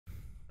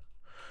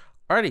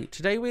Alrighty,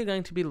 today we're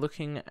going to be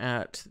looking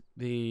at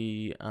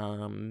the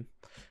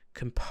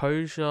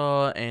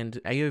composure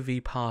and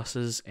AOV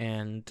passes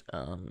and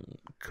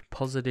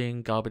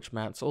compositing, garbage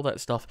mats, all that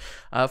stuff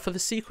for the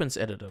sequence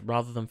editor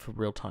rather than for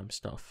real-time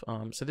stuff.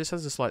 So this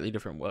has a slightly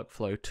different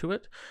workflow to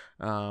it,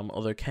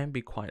 although it can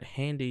be quite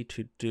handy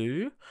to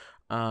do,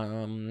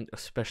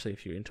 especially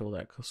if you're into all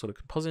that sort of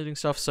compositing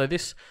stuff. So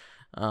this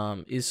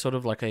is sort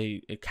of like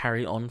a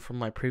carry on from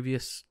my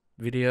previous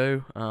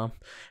video.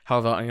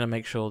 However, I'm going to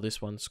make sure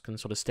this one can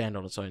sort of stand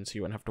on its own, so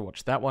you won't have to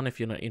watch that one if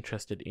you're not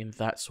interested in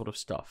that sort of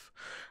stuff.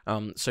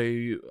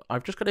 So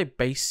I've just got a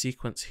base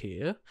sequence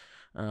here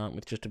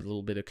with just a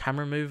little bit of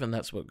camera move, and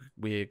that's what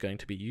we're going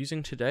to be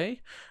using today.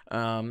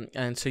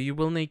 And so you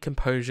will need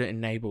composure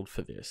enabled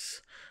for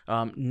this.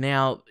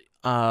 Now,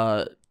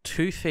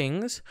 two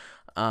things.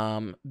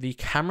 The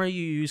camera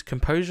you use,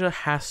 composure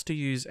has to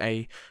use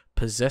a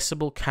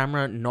possessable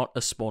camera, not a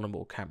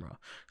spawnable camera.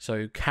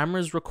 So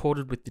cameras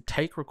recorded with the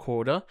take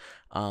recorder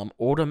are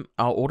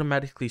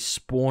automatically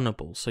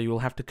spawnable, so you'll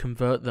have to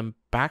convert them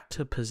back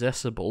to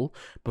possessable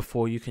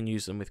before you can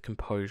use them with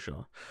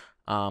composure.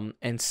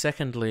 And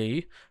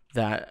secondly,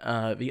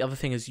 that the other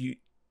thing is you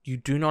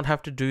do not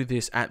have to do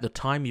this at the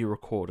time you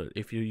record it.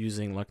 If you're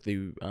using like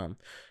the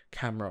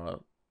camera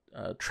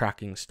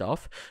tracking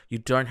stuff, you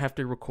don't have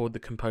to record the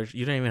composure.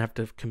 You don't even have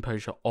to have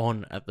composure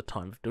on at the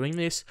time of doing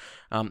this.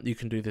 You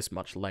can do this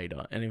much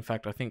later. And in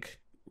fact, I think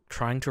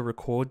trying to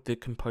record the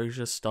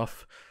composure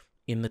stuff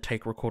in the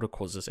take recorder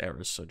causes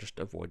errors, so just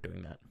avoid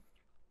doing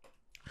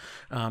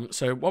that.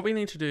 So what we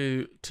need to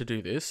do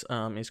this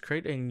is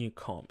create a new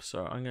comp.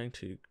 So I'm going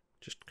to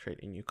just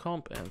create a new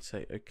comp and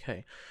say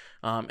okay.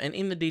 And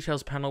in the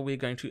details panel, we're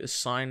going to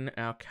assign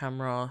our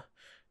camera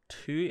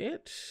to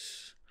it.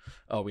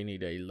 Oh, we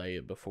need a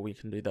layer before we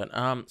can do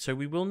that. So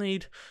we will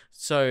need,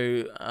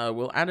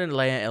 we'll add a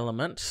layer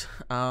element,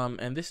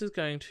 and this is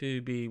going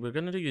to be, we're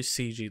going to use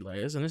CG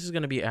layers, and this is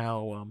going to be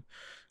our,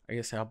 I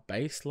guess our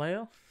base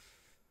layer,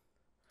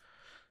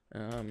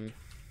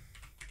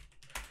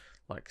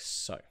 like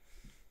so.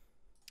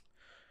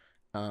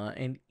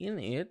 And in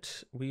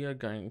it, we are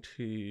going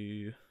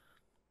to,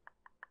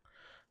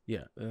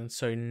 yeah, and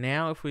so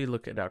now if we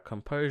look at our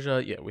composure,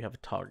 yeah, we have a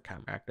target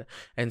camera actor.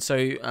 And so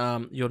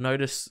you'll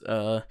notice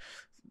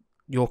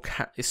your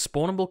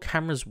spawnable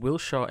cameras will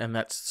show, and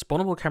that's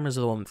spawnable cameras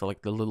are the one with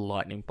like the little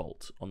lightning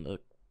bolt on the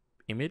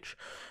image.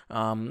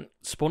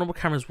 Spawnable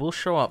cameras will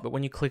show up, but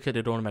when you click it,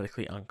 it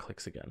automatically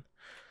unclicks again.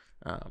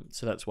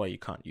 So that's why you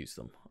can't use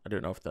them. I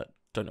don't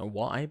know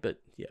why, but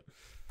yeah.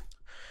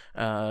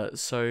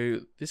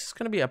 So this is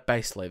going to be a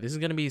base layer. This is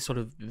going to be sort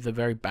of the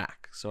very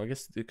back. So I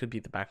guess it could be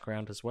the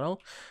background as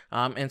well.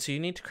 And so you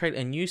need to create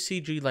a new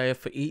CG layer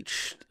for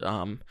each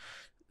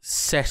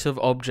set of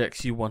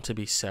objects you want to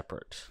be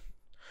separate.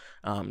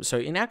 So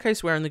in our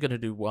case, we're only going to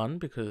do one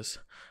because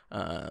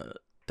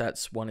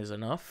that's one is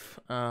enough.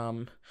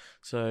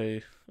 So,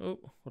 oh,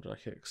 what did I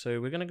click?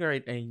 So we're going to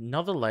create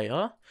another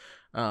layer,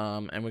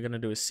 and we're going to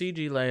do a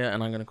CG layer,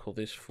 and I'm going to call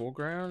this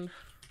foreground.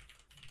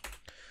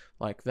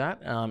 Like that.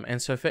 And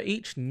so for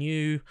each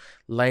new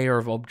layer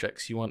of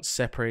objects you want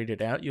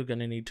separated out, you're going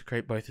to need to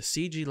create both a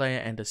CG layer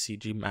and a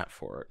CG map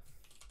for it.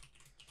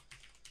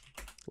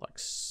 Like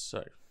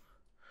so.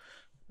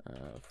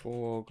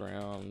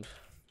 Foreground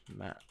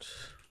mat.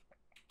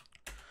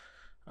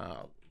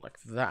 Like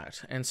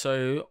that. And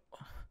so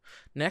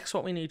next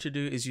what we need to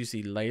do is use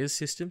the layers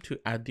system to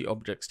add the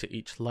objects to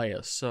each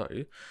layer. So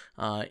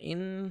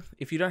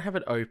if you don't have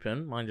it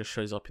open, mine just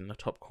shows up in the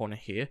top corner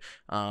here.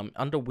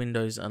 Under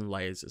Windows and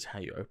Layers is how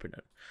you open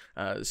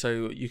it.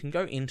 So you can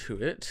go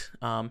into it,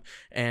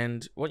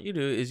 and what you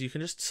do is you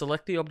can just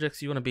select the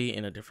objects you want to be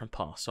in a different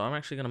path. So I'm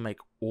actually going to make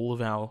all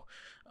of our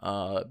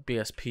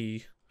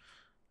BSP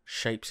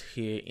shapes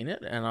here in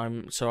it, and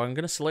I'm going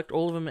to select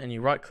all of them, and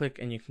you right click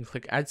and you can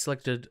click add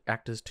selected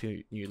actors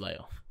to new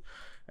layer.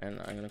 And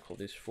I'm going to call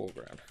this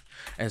foreground.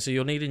 And so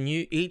you'll need a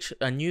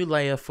new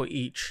layer for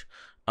each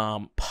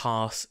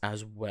pass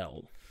as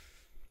well,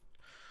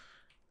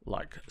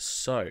 like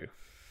so.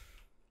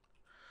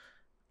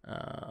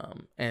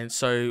 And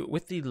so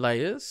with the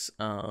layers,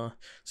 so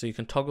you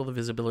can toggle the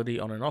visibility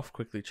on and off,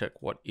 quickly check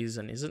what is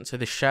and isn't. So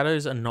the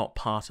shadows are not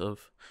part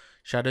of,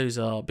 shadows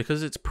are,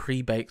 because it's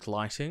pre-baked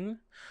lighting,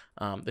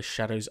 the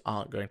shadows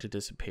aren't going to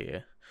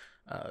disappear.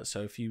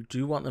 So if you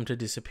do want them to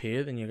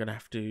disappear, then you're going to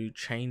have to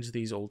change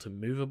these all to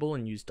movable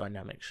and use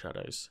dynamic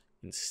shadows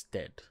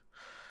instead.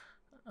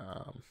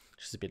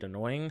 Which is a bit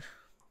annoying,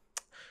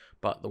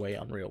 but the way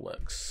Unreal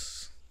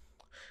works.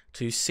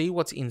 To see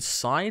what's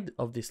inside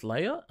of this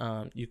layer,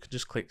 you can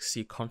just click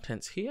see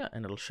contents here,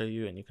 and it'll show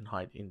you, and you can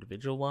hide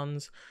individual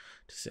ones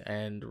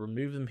and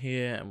remove them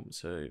here, and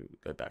so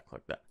go back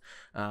like that.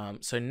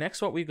 So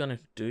next what we're going to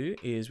do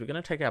is we're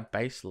going to take our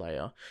base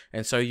layer,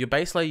 and so your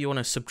base layer you want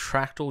to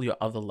subtract all your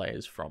other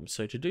layers from.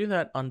 So to do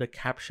that, under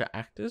capture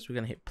actors, we're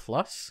going to hit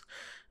plus,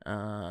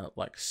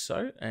 like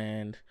so,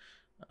 and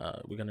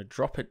we're going to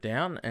drop it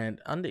down,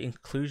 and under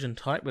inclusion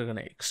type, we're going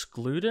to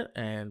exclude it,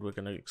 and we're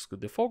going to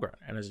exclude the foreground.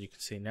 And as you can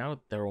see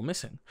now, they're all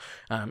missing.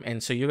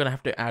 And so you're going to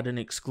have to add an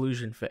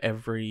exclusion for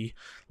every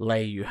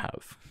layer you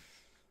have.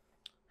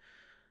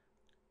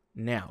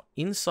 Now,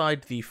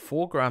 inside the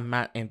foreground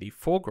matte and the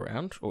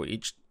foreground, or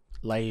each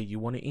layer you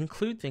want to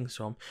include things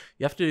from,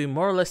 you have to do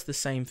more or less the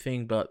same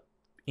thing, but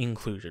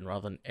inclusion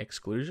rather than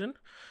exclusion.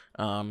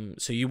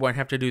 So you won't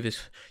have to do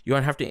this. You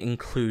won't have to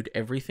include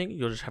everything.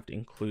 You'll just have to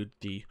include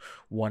the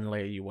one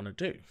layer you want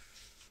to do.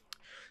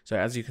 So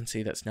as you can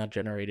see, that's now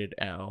generated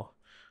our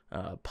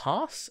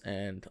pass,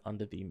 and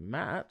under the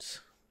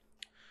matte,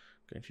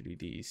 I'm going to do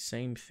the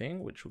same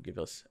thing, which will give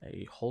us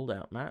a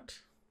holdout matte.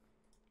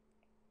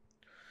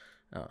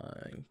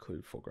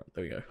 Include foreground.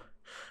 There we go.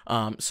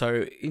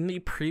 So in the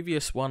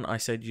previous one, I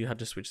said you had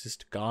to switch this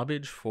to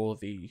garbage for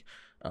the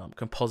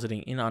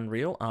compositing in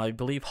Unreal. I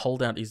believe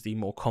holdout is the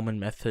more common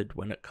method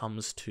when it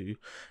comes to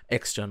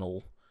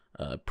external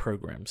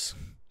programs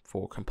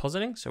for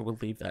compositing, so we'll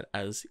leave that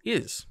as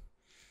is.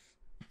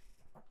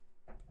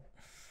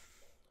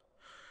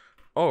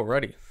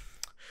 Alrighty,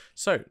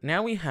 so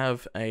now we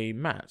have a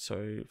matte.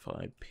 So if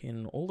I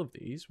pin all of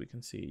these, we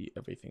can see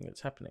everything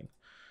that's happening.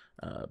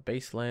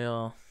 Base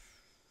layer,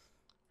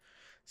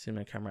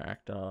 cinema camera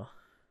actor,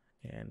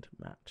 and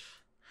matte.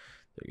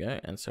 There we go.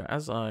 And so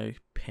as I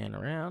pan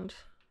around,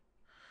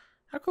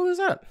 how cool is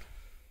that?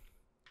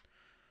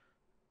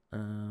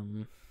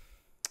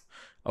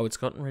 Oh, it's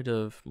gotten rid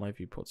of my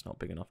viewport's not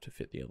big enough to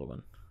fit the other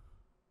one.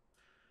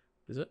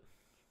 Is it?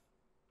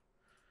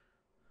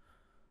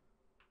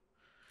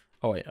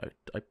 Oh wait,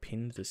 I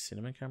pinned the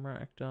cinema camera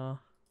actor.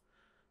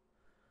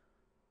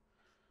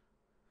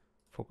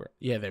 Foreground.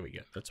 Yeah, there we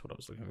go. That's what I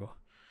was looking for.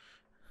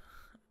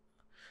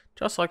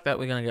 Just like that,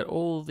 we're going to get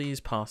all these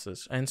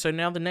passes. And so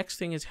now the next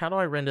thing is, how do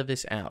I render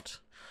this out?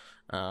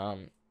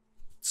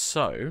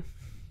 So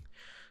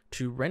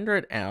to render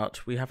it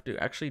out, we have to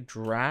actually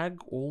drag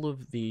all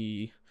of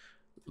the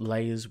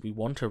layers we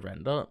want to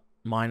render,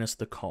 minus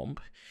the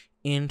comp,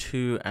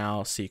 into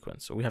our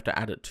sequence. So we have to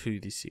add it to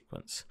the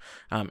sequence.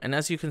 And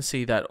as you can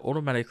see, that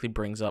automatically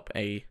brings up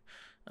a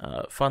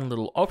fun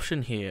little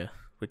option here,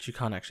 which you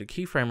can't actually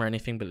keyframe or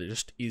anything, but it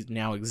just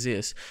now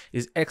exists,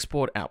 is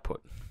export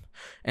output.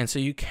 And so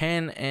you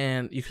can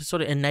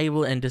sort of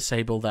enable and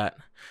disable that,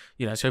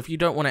 so if you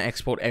don't want to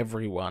export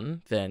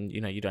everyone, then,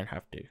 you don't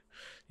have to.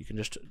 You can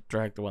just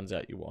drag the ones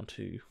out you want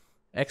to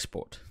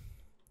export.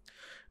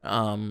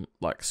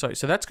 Like so.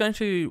 So that's going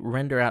to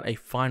render out a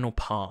final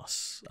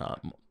pass.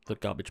 The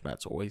garbage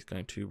matte's always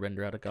going to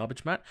render out a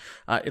garbage matte.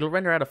 It'll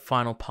render out a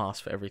final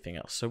pass for everything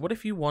else. So what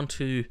if you want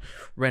to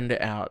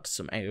render out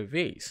some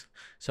AOVs?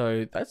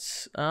 So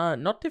that's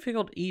not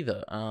difficult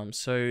either.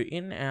 So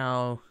in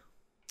our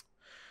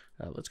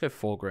let's go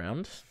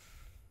foreground,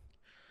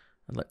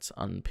 and let's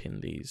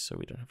unpin these so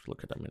we don't have to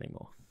look at them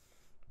anymore.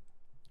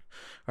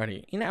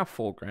 Alrighty, in our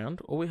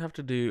foreground, all we have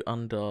to do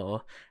under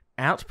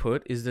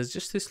output is there's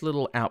just this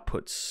little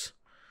outputs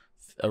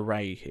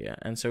array here.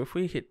 And so if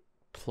we hit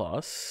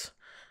plus,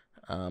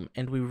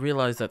 and we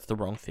realize that's the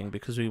wrong thing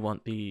because we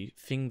want the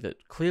thing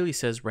that clearly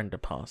says render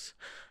pass.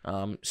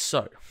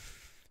 So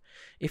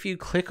if you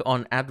click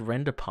on add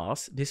render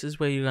pass, this is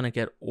where you're going to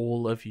get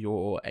all of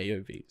your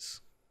AOVs.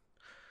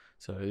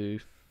 So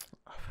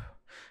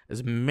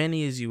as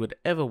many as you would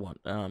ever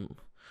want. I'm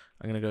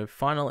going to go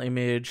final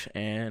image,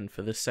 and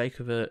for the sake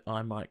of it,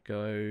 I might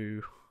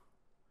go,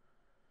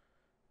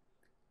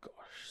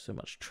 gosh, so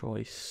much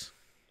choice.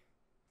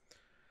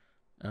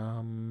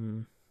 Pre-hot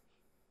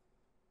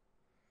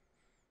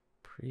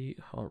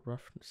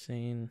rough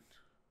scene.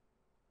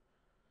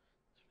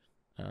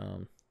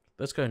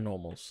 Let's go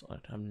normals. I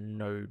have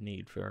no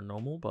need for a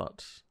normal,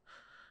 but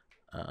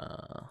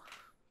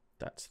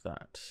that's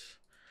that.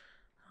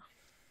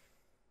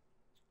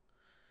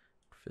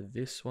 For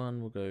this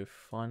one, we'll go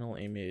final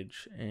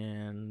image,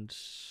 and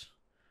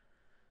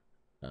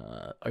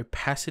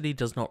opacity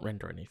does not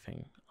render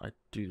anything, I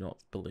do not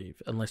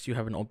believe, unless you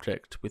have an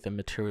object with a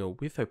material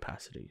with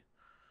opacity.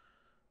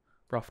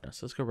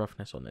 Roughness, let's go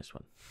roughness on this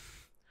one.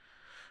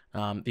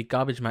 The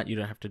garbage matte you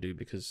don't have to do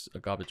because a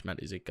garbage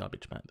matte is a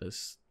garbage matte.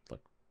 There's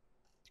like,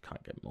 you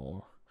can't get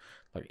more.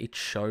 Like it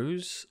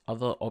shows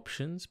other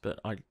options,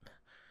 but I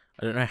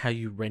don't know how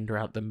you render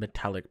out the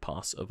metallic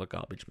pass of a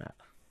garbage matte.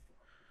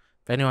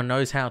 If anyone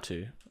knows how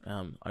to,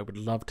 I would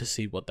love to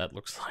see what that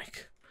looks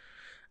like.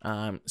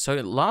 So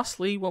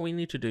lastly, what we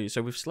need to do,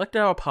 so we've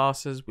selected our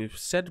passes, we've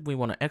said we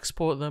want to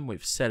export them,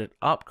 we've set it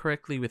up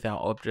correctly with our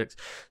objects.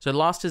 So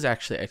last is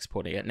actually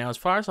exporting it. Now, as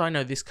far as I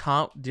know, this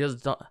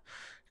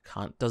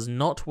does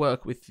not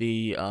work with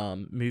the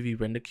movie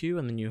render queue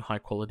and the new high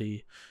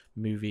quality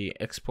movie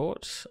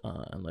export,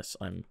 unless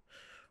I'm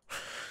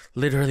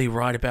literally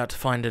right about to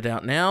find it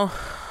out now.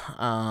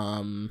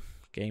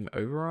 Game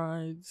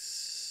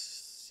overrides.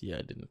 Yeah,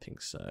 I didn't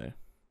think so.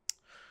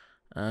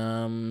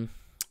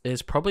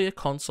 There's probably a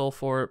console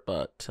for it,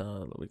 but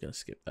we're going to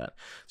skip that.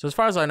 So as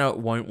far as I know, it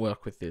won't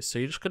work with this. So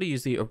you just got to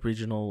use the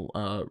original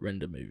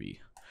render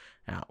movie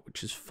out,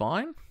 which is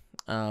fine.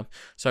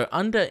 So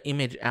under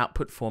image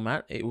output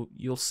format,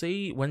 you'll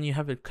see when you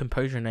have a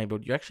composure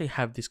enabled, you actually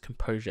have this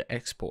composure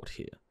export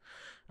here.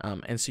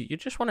 And so you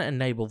just want to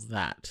enable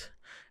that,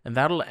 and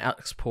that'll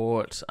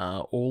export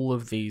all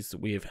of these that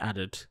we have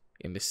added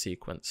in this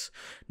sequence.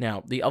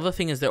 Now, the other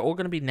thing is they're all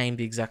going to be named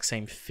the exact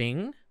same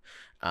thing,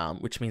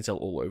 which means they'll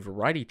all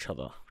overwrite each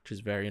other, which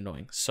is very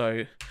annoying.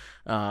 So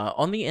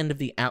on the end of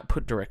the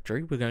output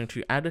directory, we're going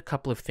to add a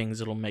couple of things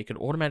that'll make it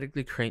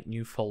automatically create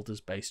new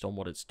folders based on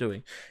what it's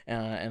doing.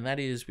 And that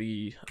is,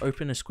 we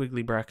open a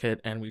squiggly bracket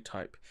and we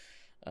type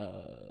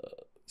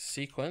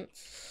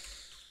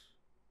sequence.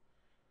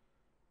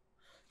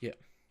 Yeah.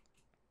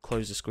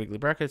 Close the squiggly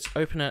brackets,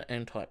 open it,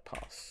 and type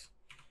pass.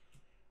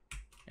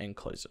 And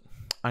close it.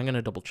 I'm going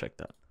to double check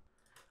that.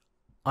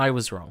 I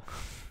was wrong.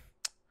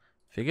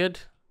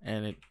 Figured,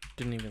 and it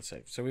didn't even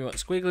save. So we want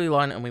squiggly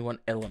line and we want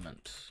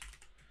element.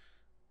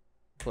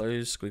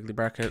 Close, squiggly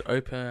bracket,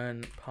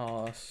 open,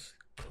 pass,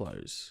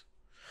 close.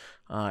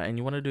 And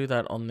you want to do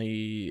that on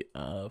the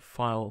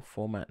file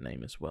format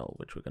name as well,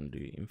 which we're going to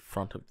do in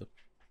front of the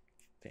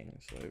thing.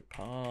 So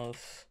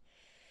pass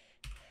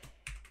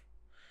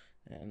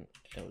and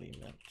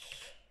element,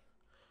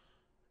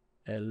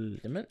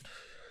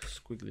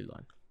 squiggly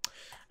line.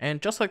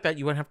 And just like that,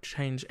 you won't have to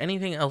change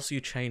anything else.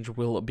 You change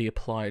will be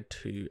applied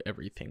to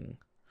everything.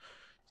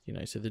 You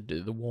know, so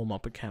the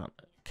warm-up account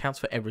counts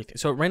for everything.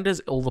 So it renders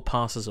all the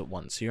passes at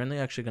once. So you're only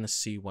actually going to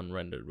see one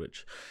rendered,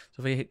 which,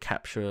 so if I hit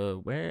capture,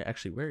 where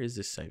is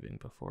this saving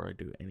before I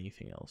do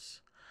anything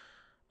else?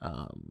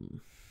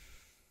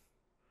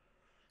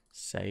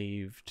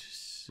 Saved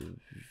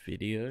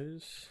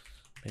videos.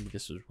 Maybe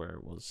this is where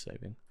it was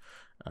saving.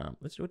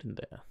 Let's do it in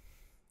there.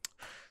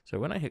 So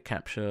when I hit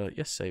capture,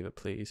 yes, save it,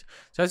 please.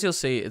 So as you'll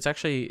see, it's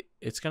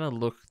going to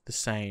look the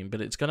same,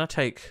 but it's going to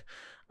take,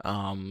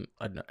 I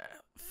don't know,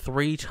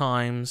 3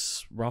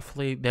 times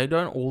roughly. They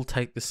don't all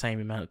take the same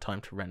amount of time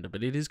to render,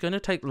 but it is going to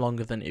take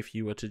longer than if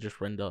you were to just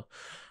render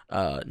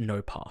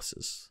no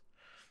passes.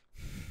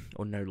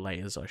 Or no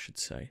layers, I should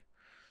say.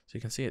 So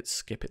you can see it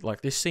skip it.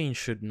 Like, this scene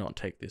should not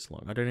take this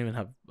long. I don't even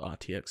have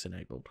RTX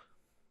enabled.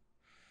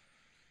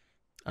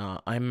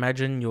 I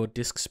imagine your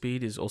disk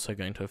speed is also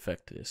going to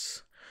affect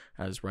this,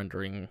 as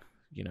rendering,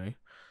 you know,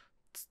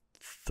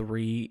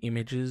 3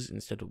 images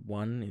instead of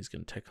 1 is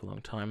going to take a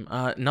long time.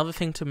 Another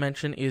thing to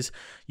mention is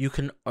you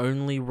can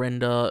only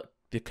render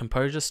the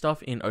composure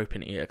stuff in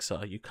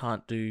OpenEXR. You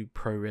can't do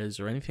ProRes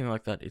or anything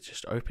like that. It's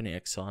just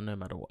OpenEXR no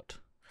matter what.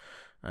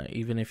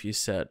 Even if you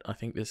set, I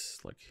think this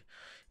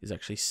is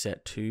actually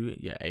set to,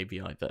 yeah,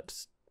 AVI.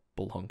 That's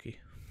bull honky.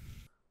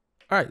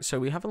 All right, so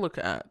we have a look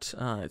at,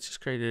 it's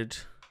just created,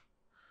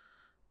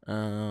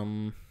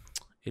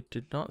 it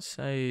did not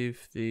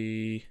save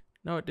the,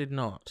 no, it did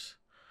not.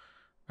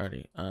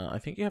 Alrighty, I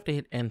think you have to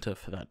hit enter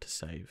for that to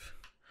save.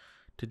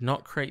 Did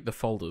not create the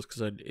folders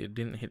because it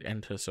didn't hit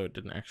enter, so it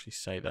didn't actually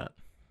say that.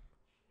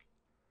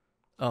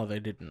 Oh, they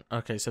didn't.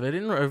 Okay, so they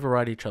didn't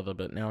override each other,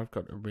 but now I've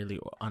got a really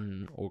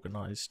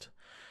unorganized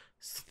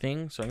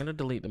thing. So I'm going to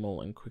delete them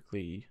all and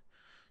quickly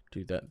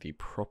do that the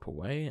proper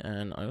way.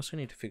 And I also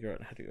need to figure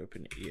out how to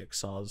open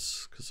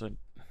EXRs because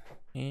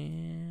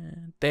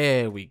and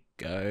there we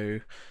go.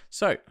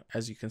 So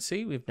as you can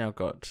see, we've now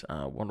got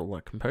what all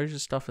our composure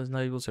stuff is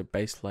enabled. So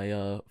base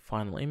layer,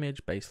 final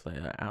image, base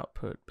layer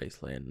output,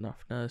 base layer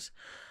enoughness,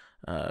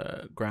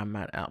 ground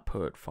mat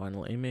output,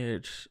 final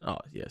image. Oh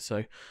yeah,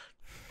 so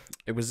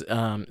it was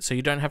so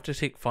you don't have to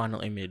tick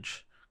final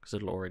image because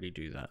it'll already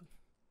do that.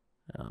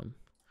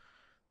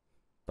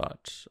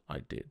 But I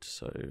did,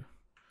 so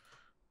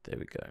there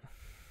we go.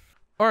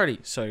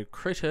 Alrighty, so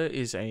Krita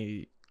is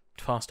a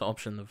faster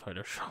option than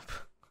Photoshop,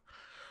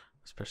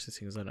 especially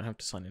since I don't have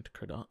to sign into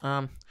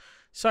Krita.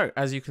 So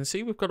as you can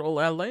see, we've got all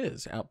our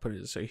layers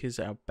outputted. So here's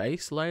our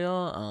base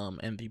layer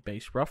and the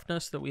base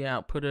roughness that we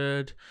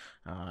outputted.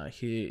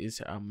 Here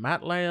is our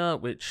matte layer,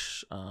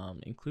 which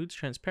includes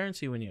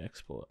transparency when you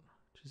export,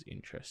 which is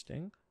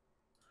interesting.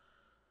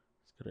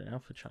 It's got an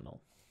alpha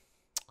channel.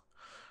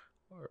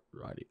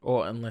 Alrighty,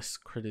 or unless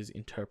Krita is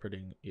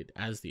interpreting it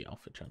as the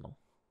alpha channel,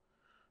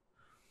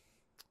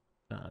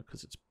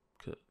 because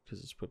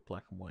it's put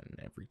black and white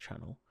in every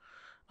channel.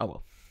 Oh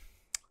well.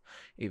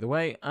 Either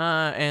way,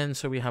 and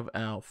so we have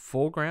our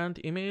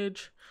foreground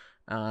image,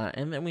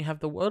 and then we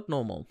have the world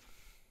normal.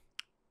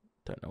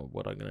 Don't know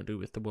what I'm going to do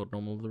with the world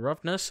normal of the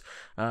roughness,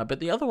 but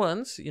the other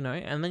ones, you know,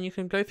 and then you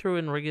can go through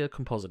in regular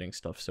compositing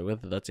stuff. So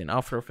whether that's in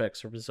After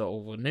Effects or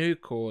Resolve or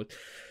Nuke or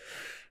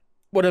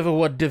whatever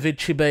what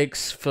DaVinci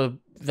makes for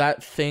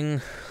that thing,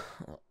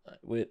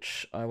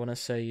 which I want to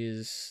say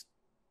is,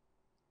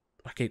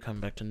 I keep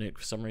coming back to Nuke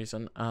for some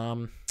reason.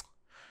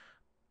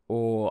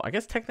 Or I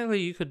guess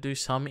technically you could do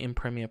some in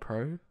Premiere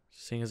Pro,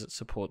 seeing as it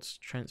supports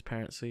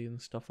transparency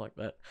and stuff like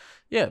that.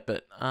 Yeah,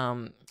 but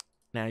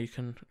now you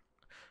can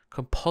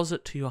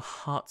composite to your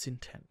heart's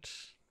intent.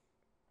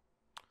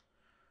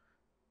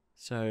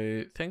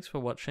 So thanks for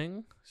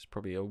watching. It's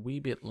probably a wee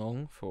bit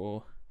long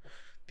for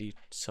the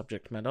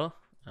subject matter,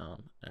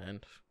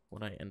 and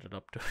what I ended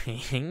up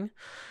doing.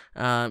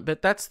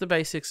 But that's the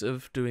basics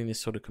of doing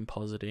this sort of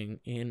compositing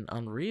in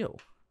Unreal.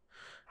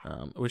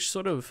 Which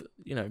sort of,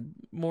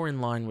 more in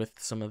line with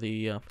some of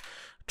the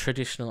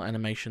traditional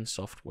animation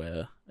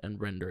software and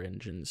render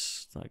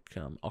engines like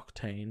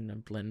Octane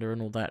and Blender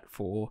and all that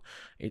for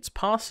its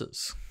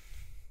parsers.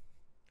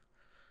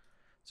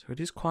 So it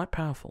is quite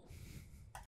powerful.